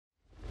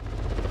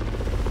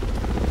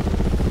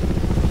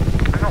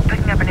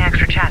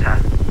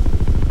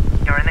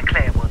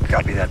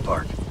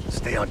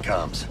Stay on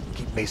comms.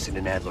 Keep Mason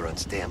and Adler on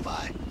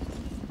standby.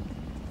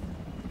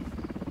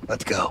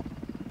 Let's go.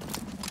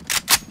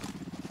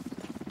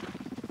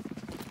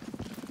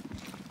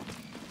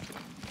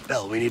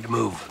 Bell, we need to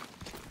move.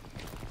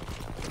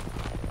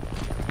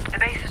 The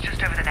base is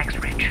just over the next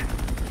ridge.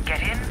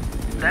 Get in,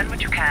 learn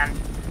what you can,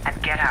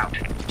 and get out.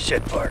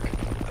 Shed Park.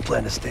 I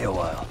plan to stay a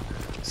while.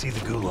 See the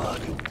gulag.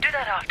 Do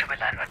that after we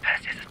learn what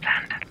Perseus has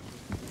planned.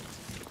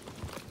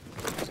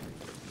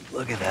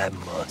 Look at that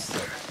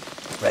monster.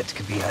 Reds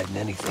could be hiding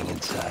anything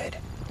inside.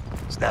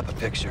 Snap a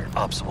picture.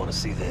 Ops want to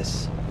see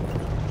this.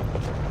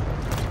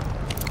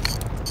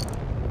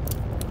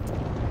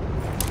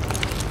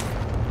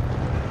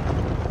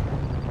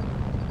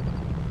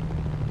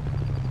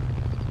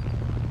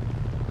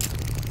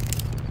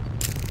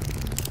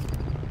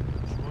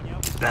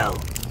 Bell,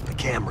 the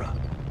camera.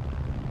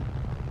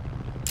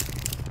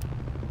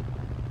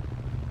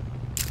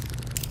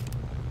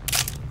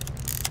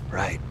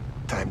 Right.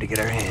 Time to get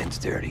our hands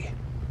dirty.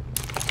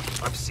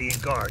 I'm seeing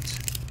guards.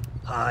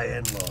 High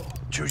and low.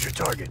 Choose your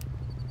target.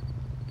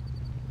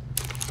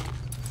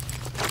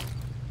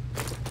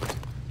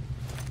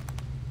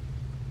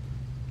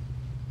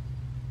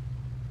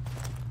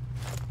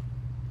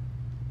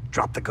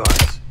 Drop the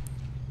guards.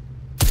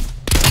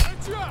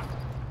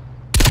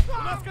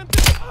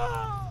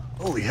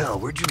 Holy hell,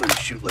 where'd you learn to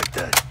shoot like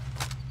that?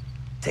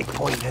 Take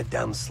point and head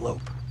down the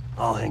slope.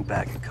 I'll hang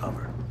back and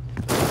cover.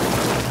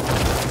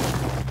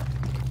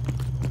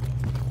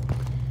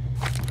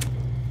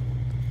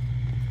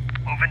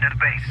 Move into the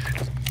base.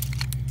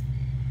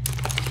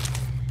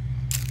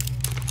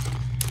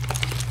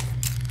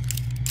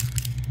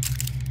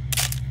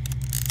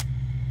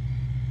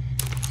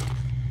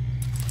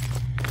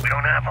 We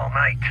don't have all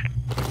night.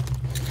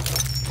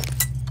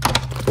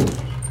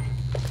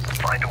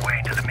 Find a way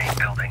into the main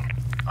building.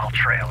 I'll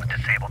trail and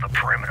disable the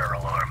perimeter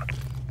alarm.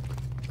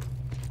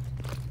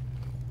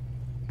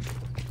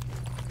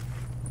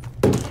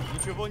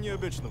 Ничего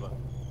необычного.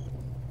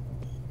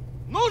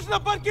 Нужно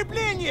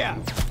подкрепление!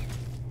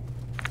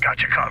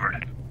 Got you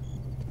covered.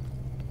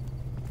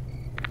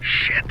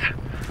 Shit.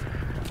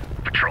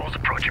 Patrol's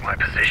approaching my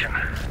position.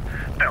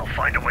 Bell,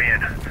 find a way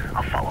in.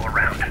 I'll follow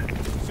around.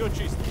 Все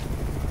чисто.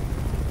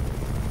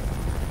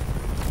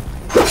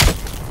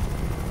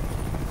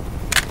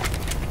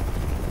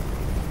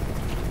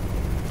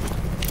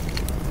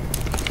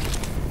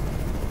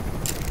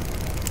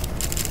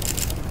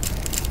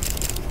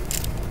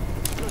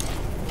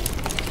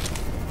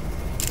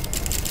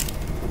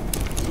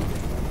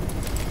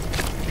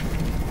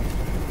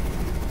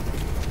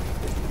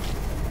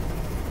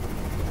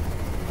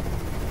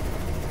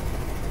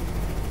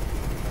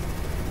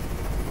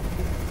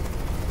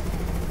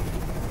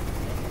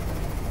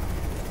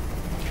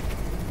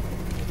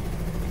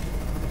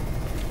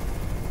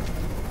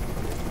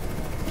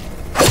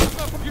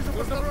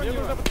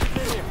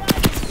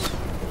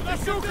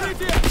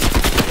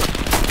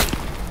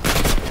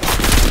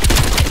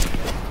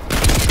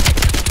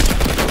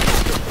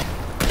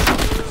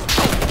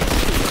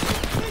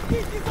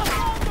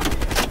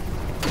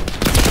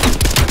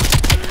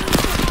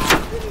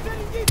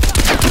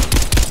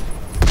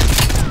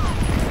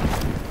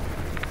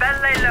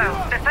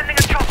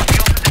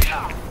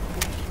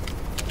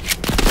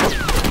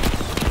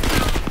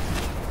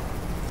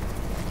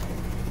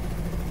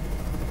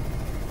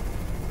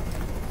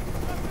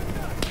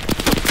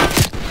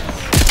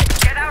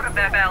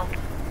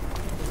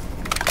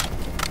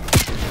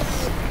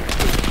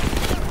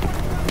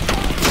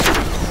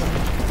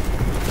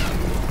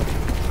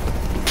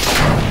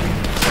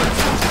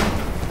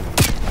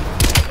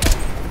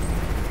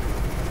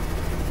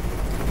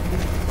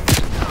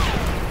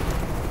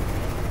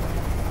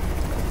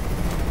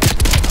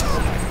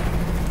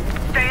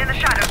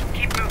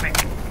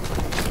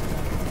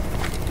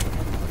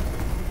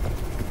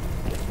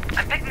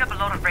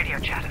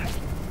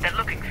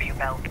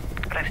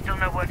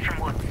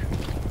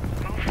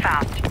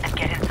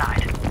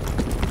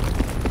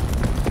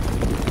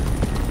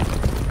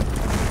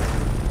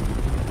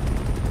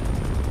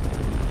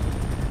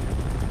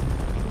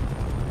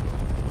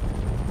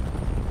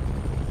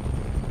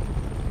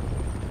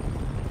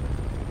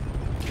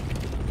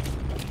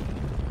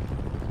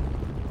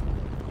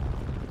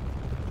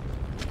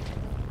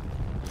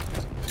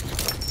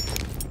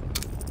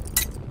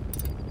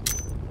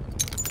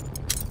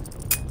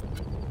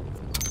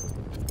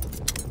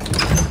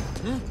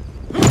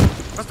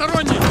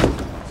 Посторонний!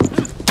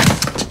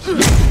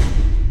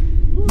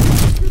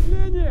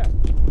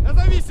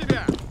 Назови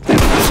себя!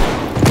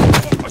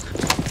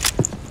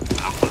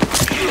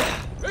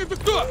 Эй, ты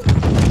кто?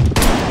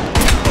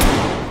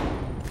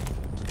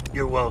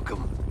 You're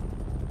welcome.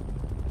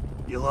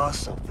 You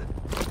lost something.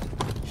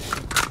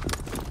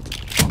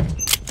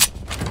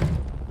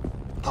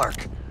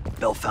 Park.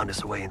 Bell found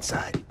us a way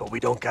inside, but we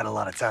don't got a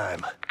lot of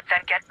time.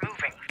 Then get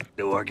moving.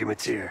 No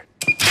arguments here.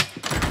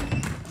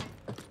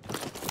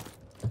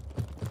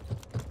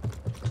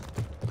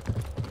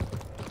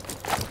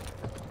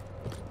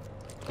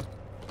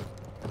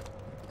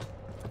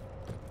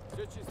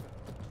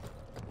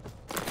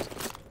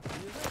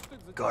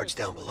 Guards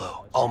down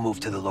below. I'll move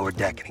to the lower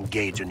deck and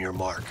engage on your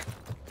mark.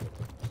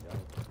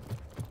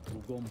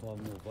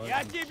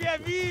 Я тебя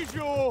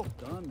вижу!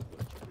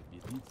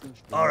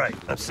 All right,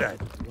 I'm set.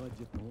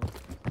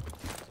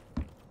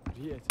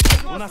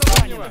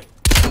 Постороннего!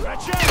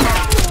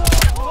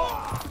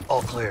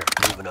 All clear.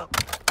 Moving up.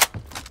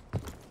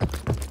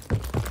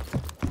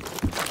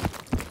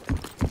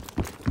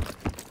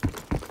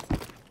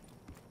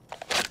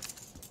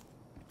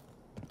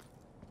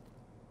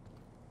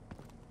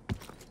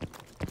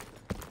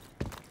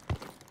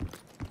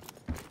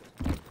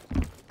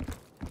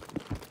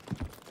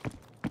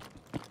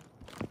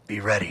 Be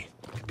ready.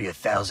 Could be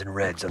 1,000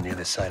 Reds on the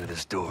other side of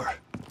this door.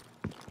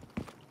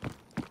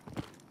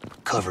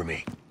 Cover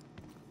me.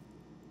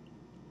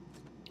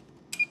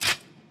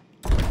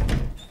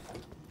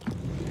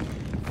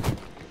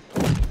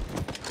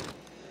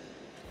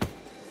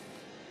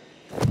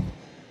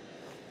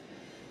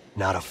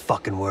 Not a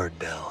fucking word,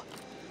 Bill.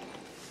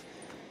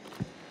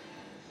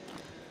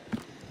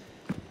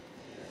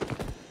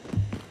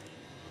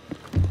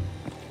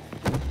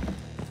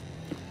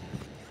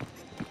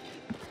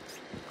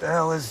 The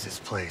hell is this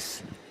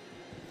place?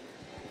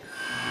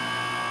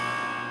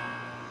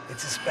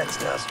 It's a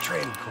Spetsnaz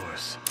training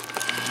course.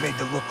 Made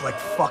to look like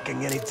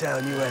fucking any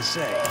town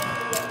USA.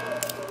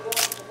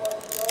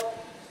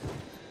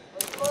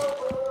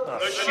 Oh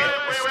shit,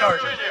 we're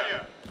starting.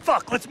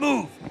 Fuck, let's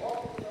move!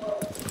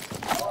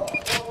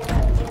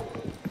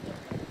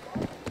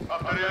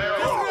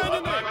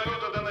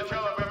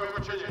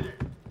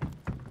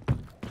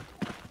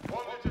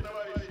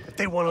 If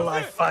they want a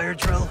live fire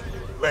drill,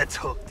 let's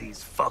hook these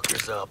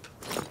fuckers up.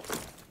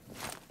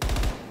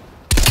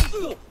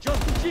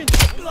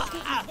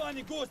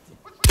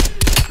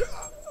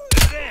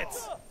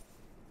 Advance!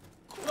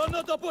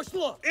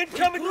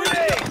 Incoming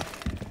grenade!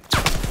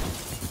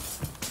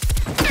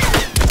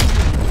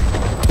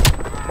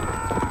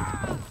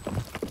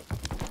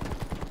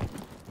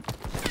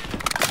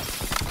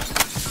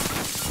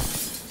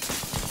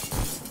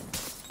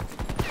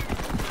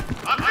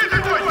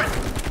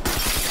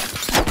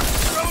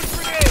 Throwing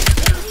grenade!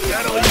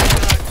 That all you got?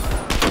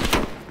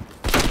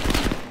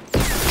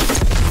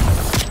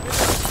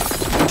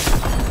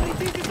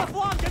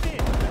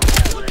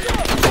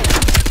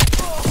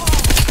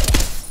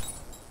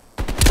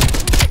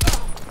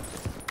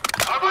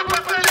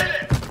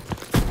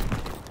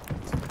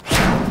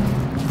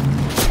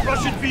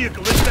 Russian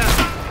vehicle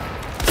inbound.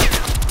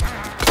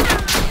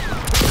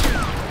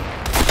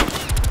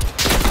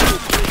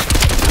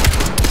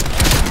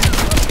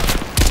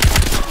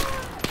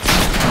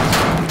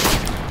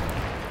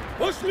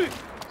 Пошли!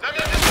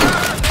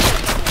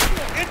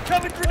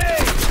 Incoming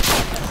grenade!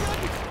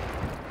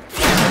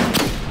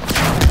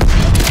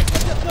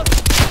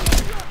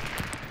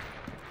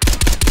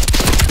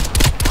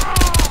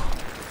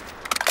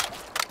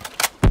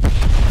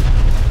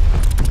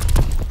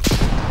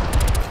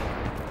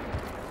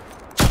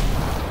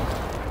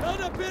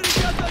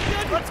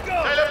 Let's go!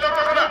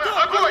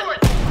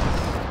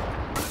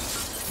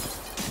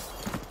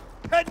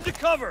 Head to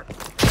cover!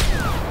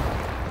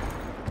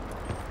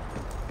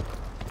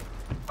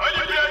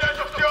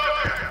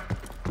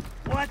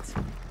 What?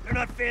 They're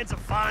not fans of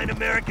fine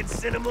American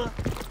cinema?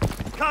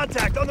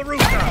 Contact on the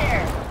rooftop!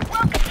 There!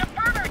 Welcome to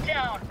Burger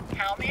Town!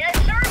 How may I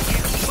serve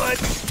you? What?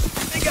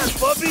 They got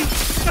Bubby?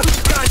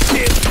 Those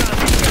goddamn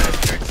zombie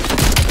bastards!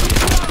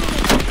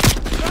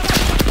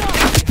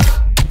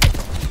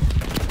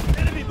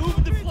 Enemy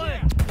moving the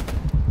flank!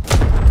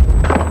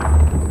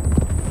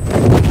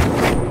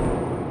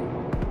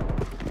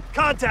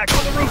 Contact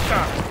on the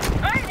rooftop!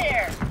 Hi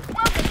there!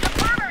 Welcome to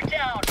Burger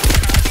Town!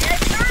 How may I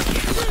serve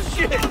you?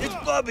 Shit, it's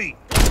Bubby!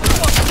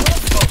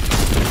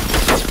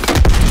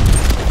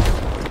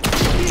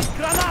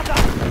 Granada!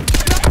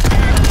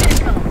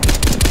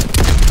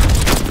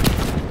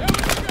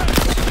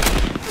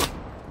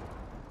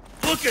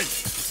 Looking!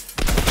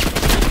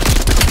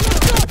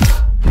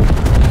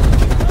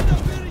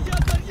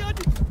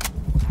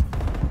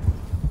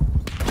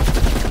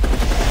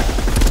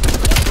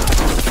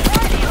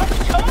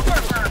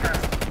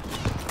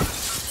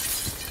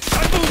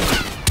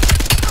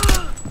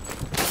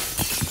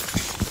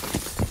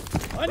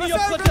 Они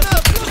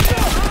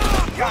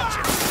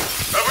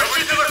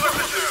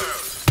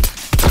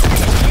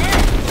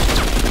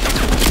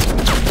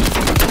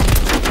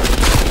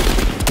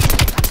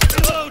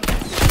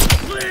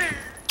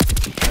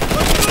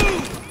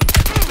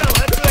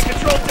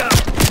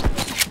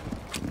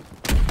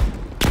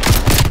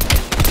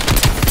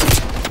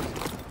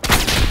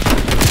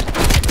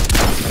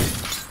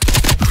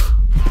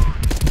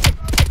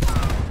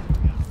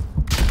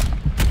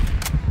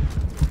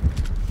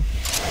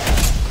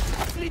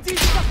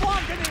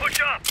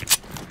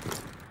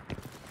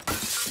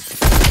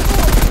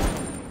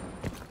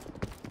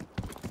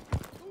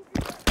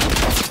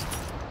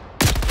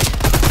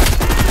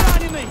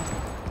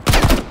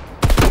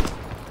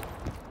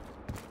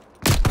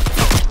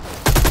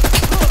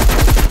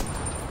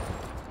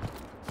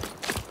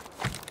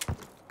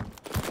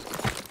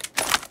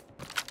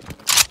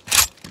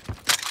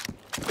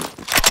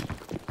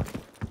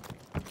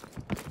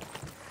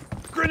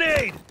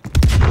Grenade!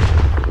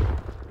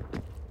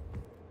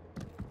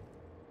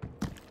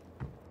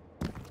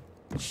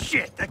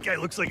 Shit, that guy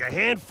looks like a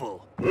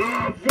handful.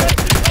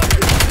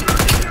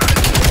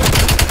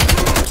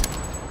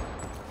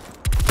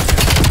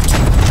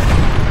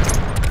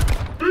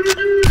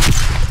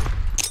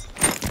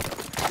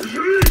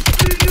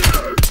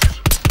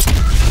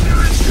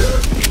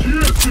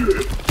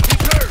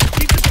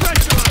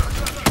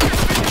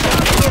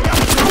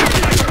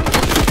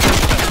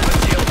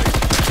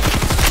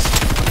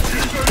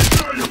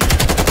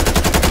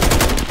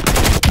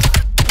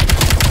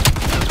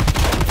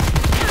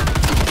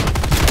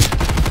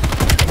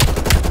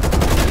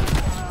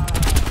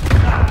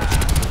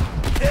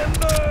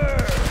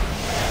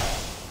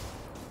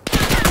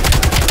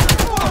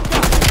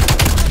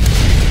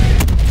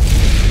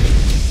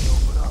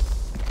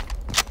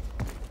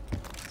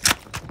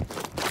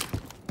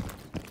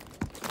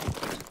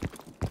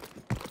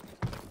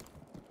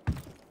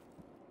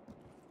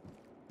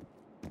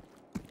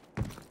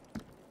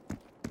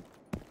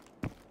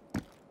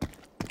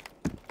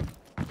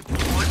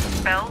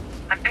 Bell,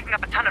 I'm picking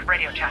up a ton of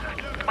radio chatter.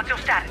 What's your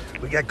status?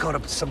 We got caught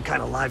up in some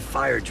kind of live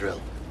fire drill.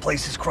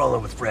 Place is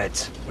crawling with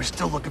Reds. We're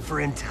still looking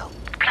for intel.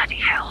 Bloody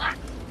hell.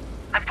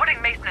 I'm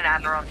putting Mason and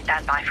Adler on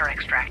standby for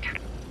extract.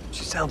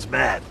 She sounds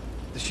mad.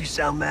 Does she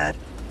sound mad?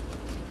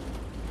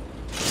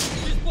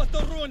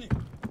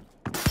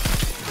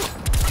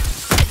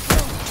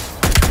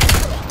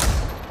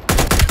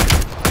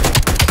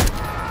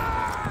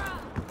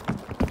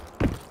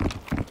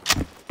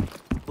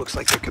 Looks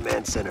like their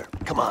command center.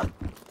 Come on.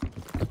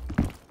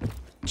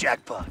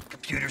 Jackpot,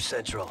 Computer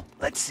Central.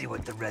 Let's see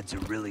what the Reds are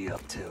really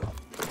up to.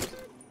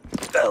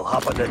 Bell,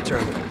 hop on that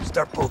terminal.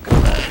 Start poking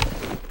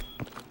around.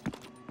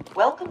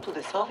 Welcome to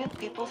the Soviet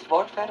People's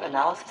Warfare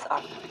Analysis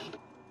Archive.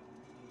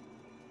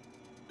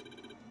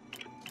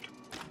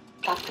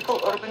 Tactical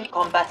Urban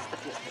Combat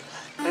Statistics.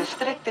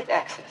 Restricted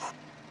access.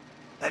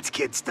 That's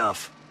kid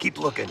stuff. Keep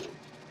looking.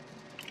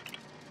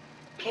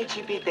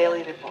 KGB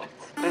Daily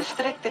Reports.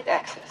 Restricted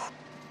access.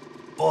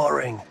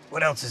 Boring.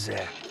 What else is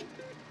there?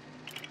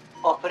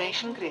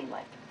 Operation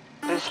Greenlight.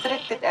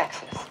 Restricted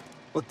access.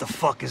 What the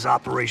fuck is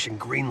Operation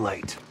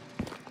Greenlight?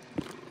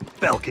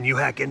 Bell, can you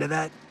hack into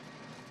that?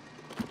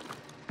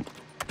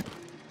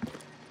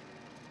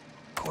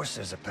 Of course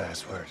there's a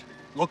password.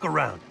 Look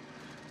around.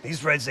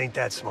 These Reds ain't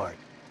that smart.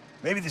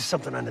 Maybe there's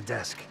something on the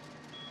desk.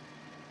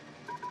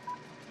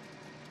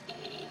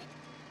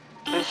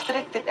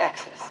 Restricted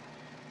access.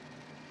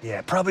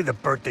 Yeah, probably the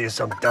birthday of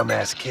some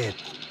dumbass kid.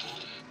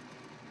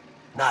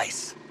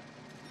 Nice.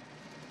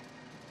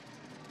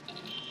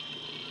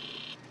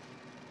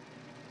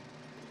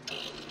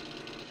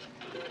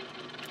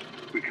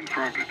 We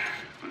confirmed it.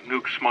 The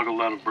nuke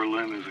smuggled out of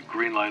Berlin is a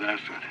Greenlight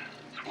asset.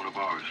 It's one of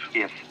ours.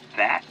 If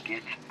that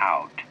gets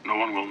out... No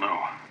one will know,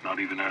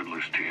 not even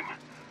Adler's team.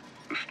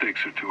 The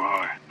stakes are too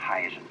high.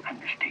 High is an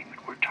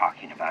understatement. We're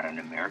talking about an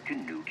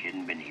American nuke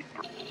hidden beneath...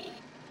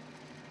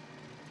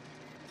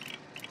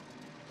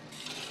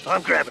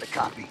 I'm grabbing a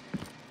copy.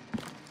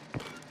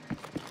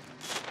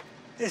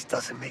 This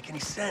doesn't make any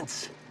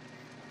sense.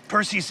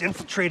 Perseus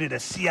infiltrated a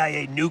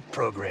CIA nuke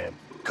program,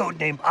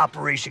 codenamed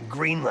Operation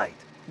Greenlight,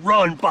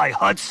 run by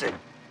Hudson.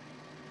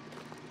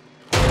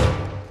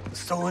 The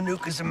stolen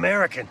nuke is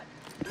American,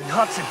 and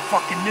Hudson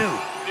fucking knew.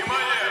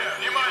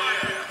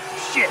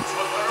 Shit!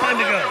 Time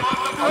to go.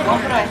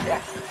 Unauthorized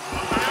access.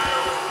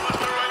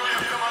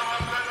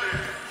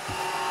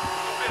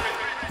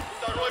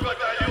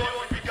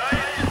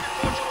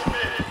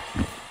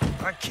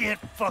 I can't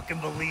fucking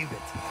believe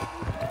it.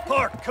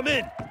 Park, come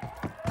in.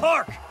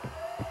 Park!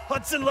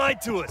 Hudson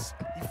lied to us.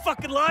 He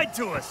fucking lied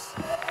to us.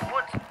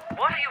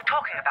 What are you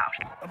talking about?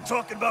 I'm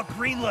talking about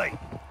Greenlight.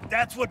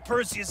 That's what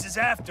Perseus is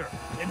after.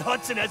 And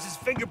Hudson has his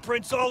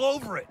fingerprints all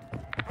over it.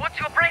 What's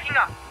your breaking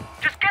up?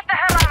 Just get the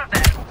hell out of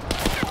there!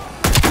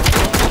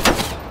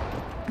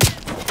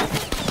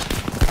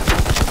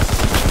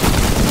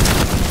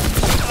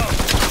 Oh,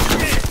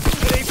 shit!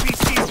 That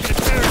APC is gonna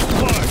tear us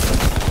apart.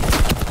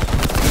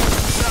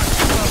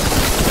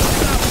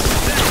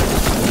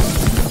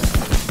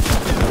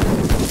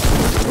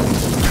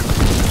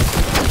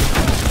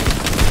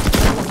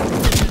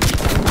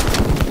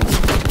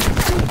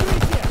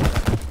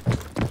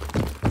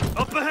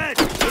 Up ahead!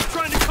 They're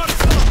trying to cut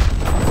us off!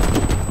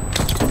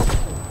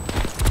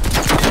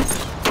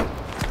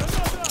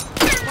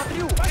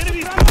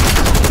 Enemy!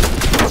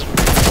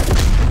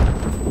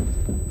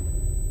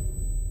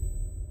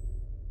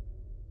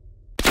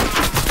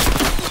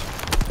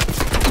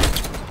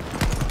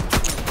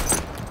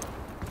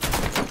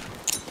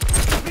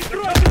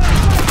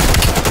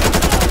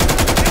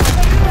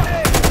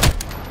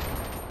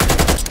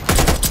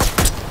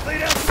 Lay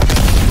down some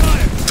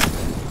fire!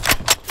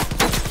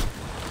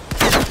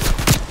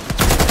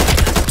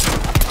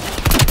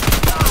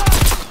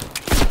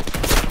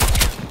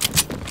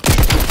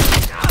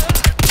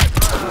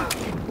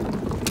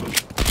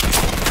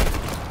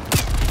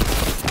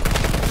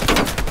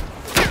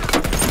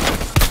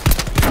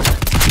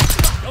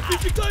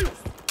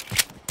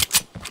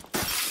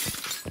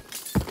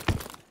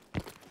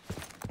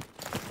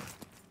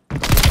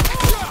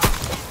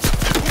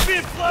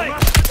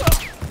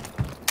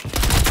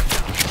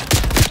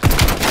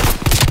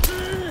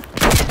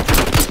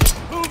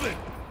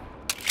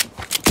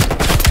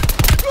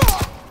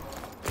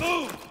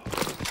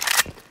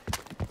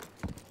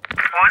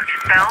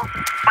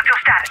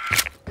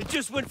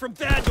 Things went from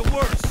bad to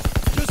worse.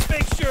 Just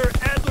make sure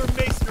Adler and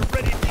Mason are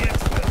ready at the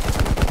exfil.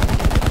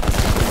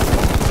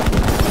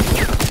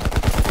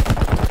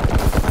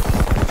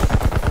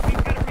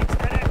 We've got to reach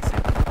that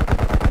exit.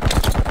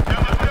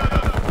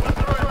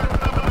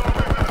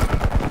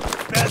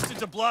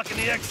 Bastards are blocking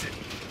the exit.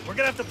 We're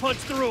gonna have to punch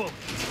through them.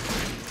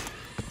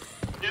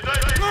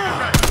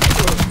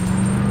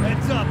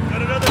 Heads up,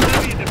 got another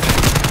heavy in the back.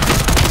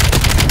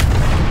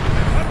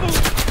 I'm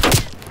moving.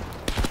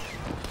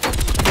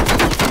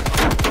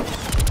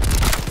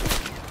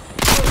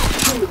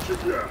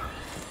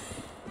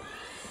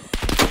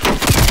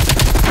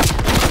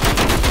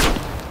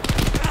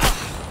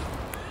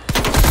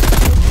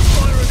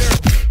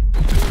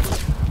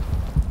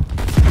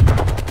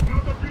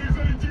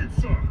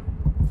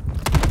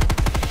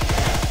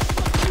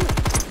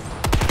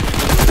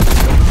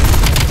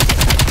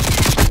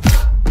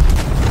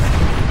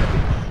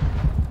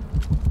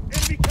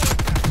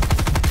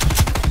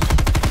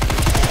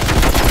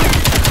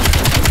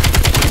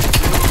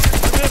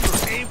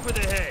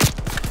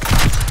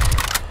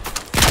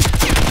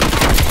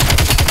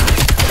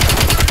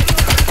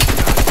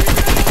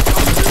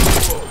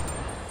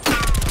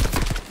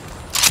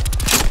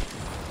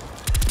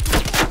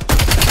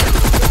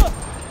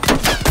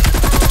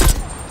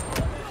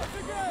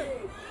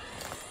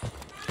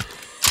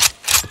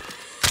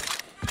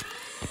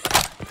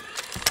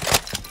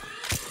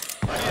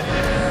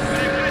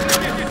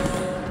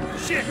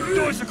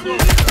 Doors are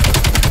closed.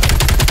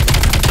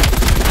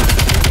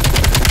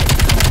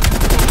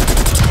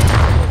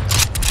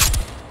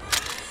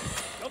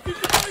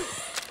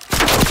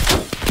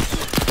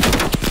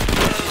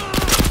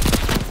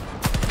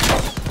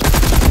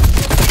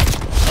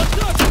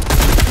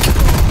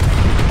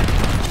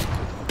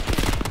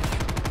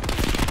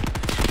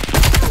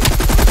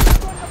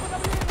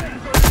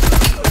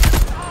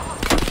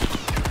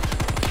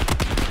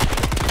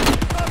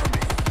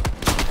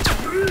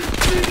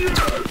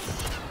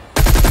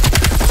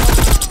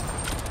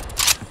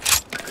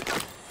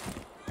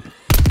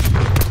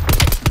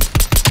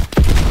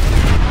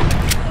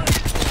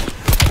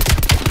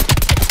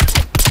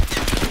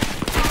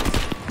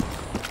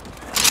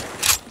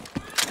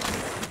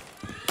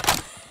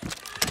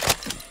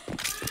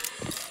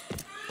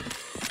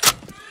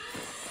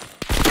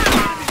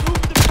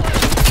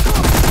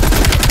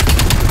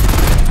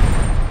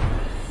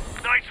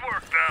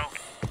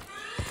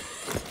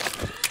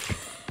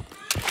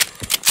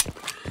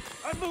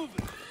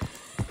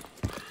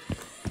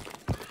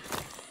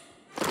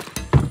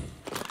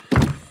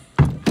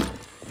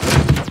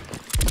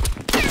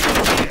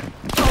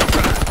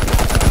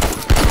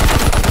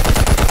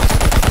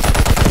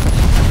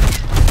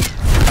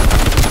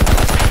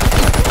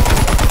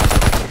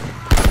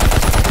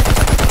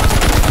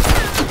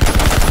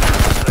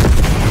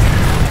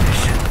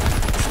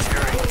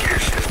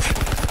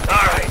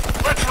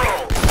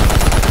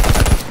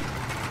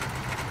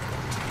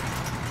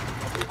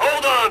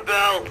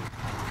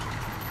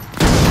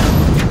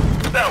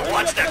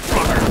 Watch that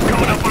fucker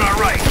coming up on our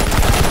right.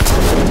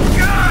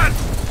 God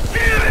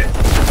damn it!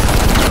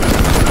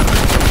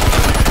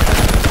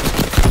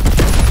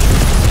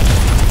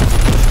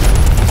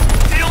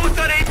 Deal with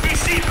that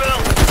APC,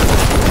 Bill.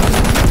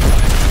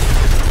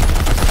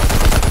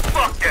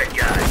 Fuck that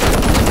guy.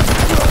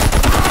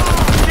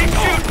 Keep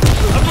shooting.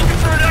 I'm looking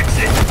for an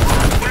exit.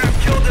 Would have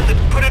killed him to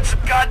put in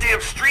some goddamn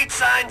street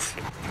signs.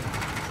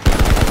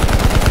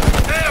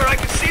 There, I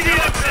can see the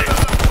exit.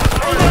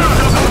 Hold on.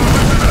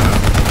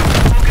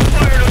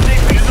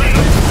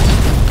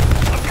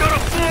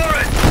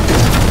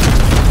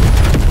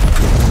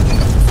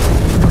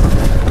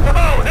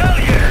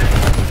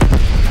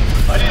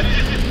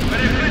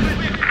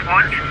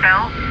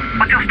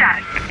 What's your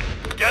status?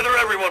 Gather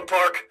everyone,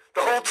 Park.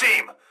 The whole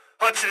team.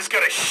 Hudson's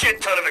got a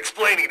shit ton of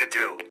explaining to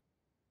do.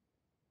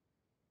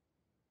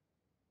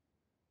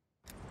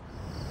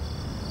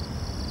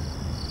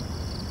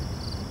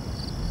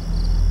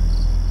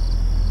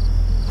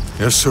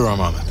 Yes, sir,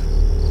 I'm on it.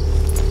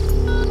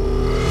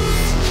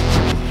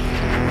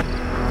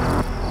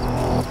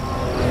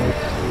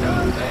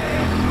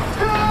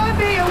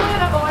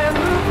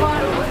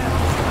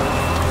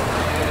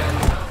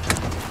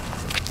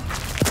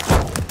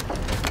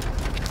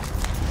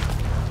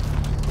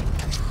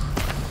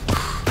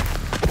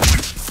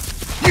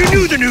 You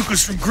knew the nuke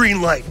was from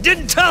Greenlight.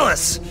 Didn't tell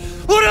us.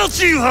 What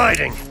else are you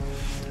hiding?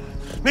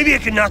 Maybe I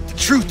can knock the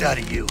truth out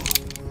of you.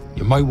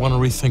 You might want to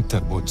rethink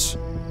that, Woods.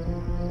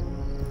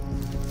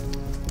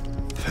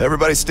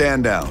 Everybody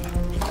stand down.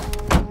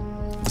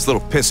 This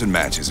little pissing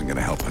match isn't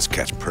gonna help us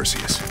catch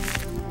Perseus.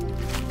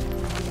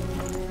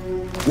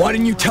 Why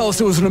didn't you tell us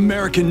it was an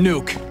American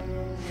nuke?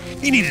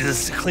 He needed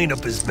us to clean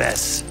up his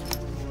mess.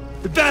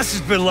 The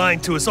bastard's been lying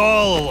to us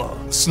all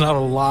along. It's not a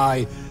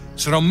lie.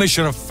 It's an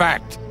omission of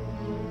fact.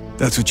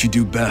 That's what you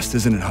do best,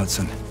 isn't it,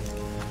 Hudson?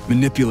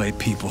 Manipulate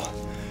people.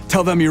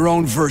 Tell them your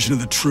own version of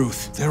the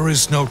truth. There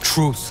is no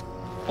truth.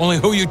 Only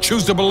who you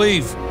choose to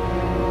believe.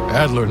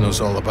 Adler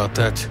knows all about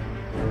that.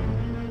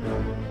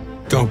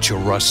 Don't you,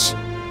 Russ?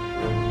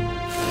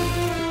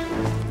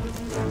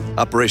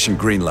 Operation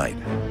Greenlight.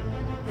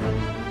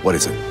 What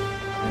is it?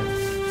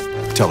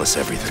 Tell us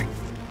everything.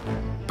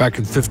 Back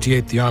in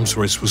 '58, the arms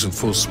race was in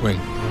full swing.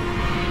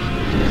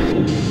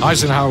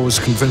 Eisenhower was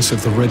convinced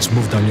if the Reds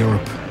moved on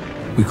Europe,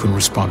 we couldn't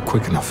respond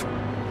quick enough.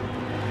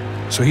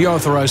 So he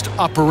authorized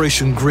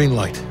Operation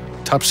Greenlight,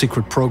 a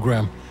top-secret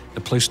program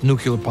that placed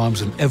nuclear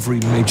bombs in every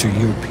major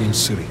European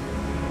city.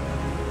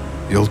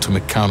 The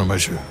ultimate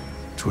countermeasure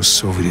to a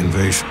Soviet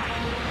invasion.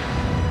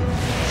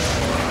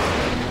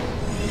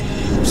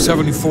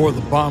 74 of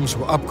the bombs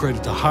were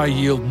upgraded to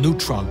high-yield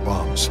neutron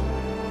bombs,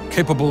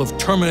 capable of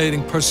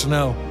terminating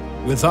personnel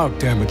without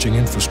damaging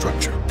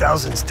infrastructure.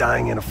 Thousands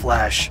dying in a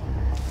flash.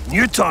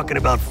 You're talking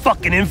about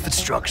fucking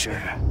infrastructure.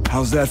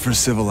 How's that for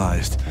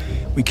civilized?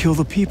 We kill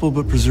the people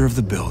but preserve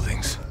the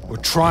buildings. We're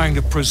trying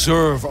to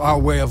preserve our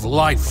way of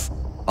life.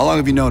 How long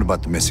have you known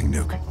about the missing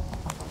nuke?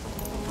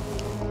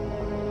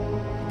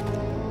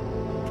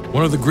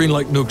 One of the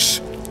Greenlight nukes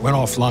went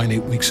offline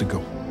 8 weeks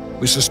ago.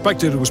 We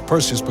suspected it was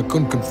Perseus, but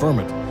couldn't confirm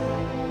it.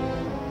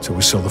 So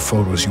we saw the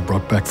photos you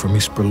brought back from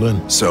East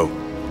Berlin. So,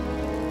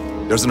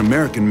 there's an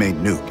American-made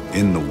nuke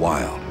in the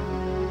wild.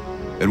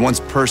 And once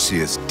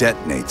Perseus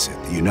detonates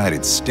it, the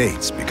United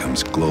States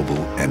becomes global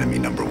enemy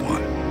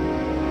 #1.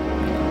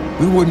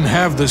 We wouldn't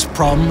have this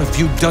problem if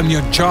you'd done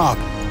your job.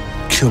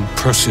 Killed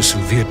Perseus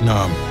in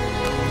Vietnam.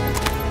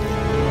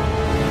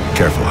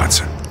 Careful,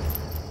 Hudson.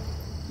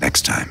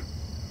 Next time,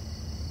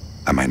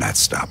 I might not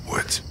stop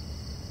Woods.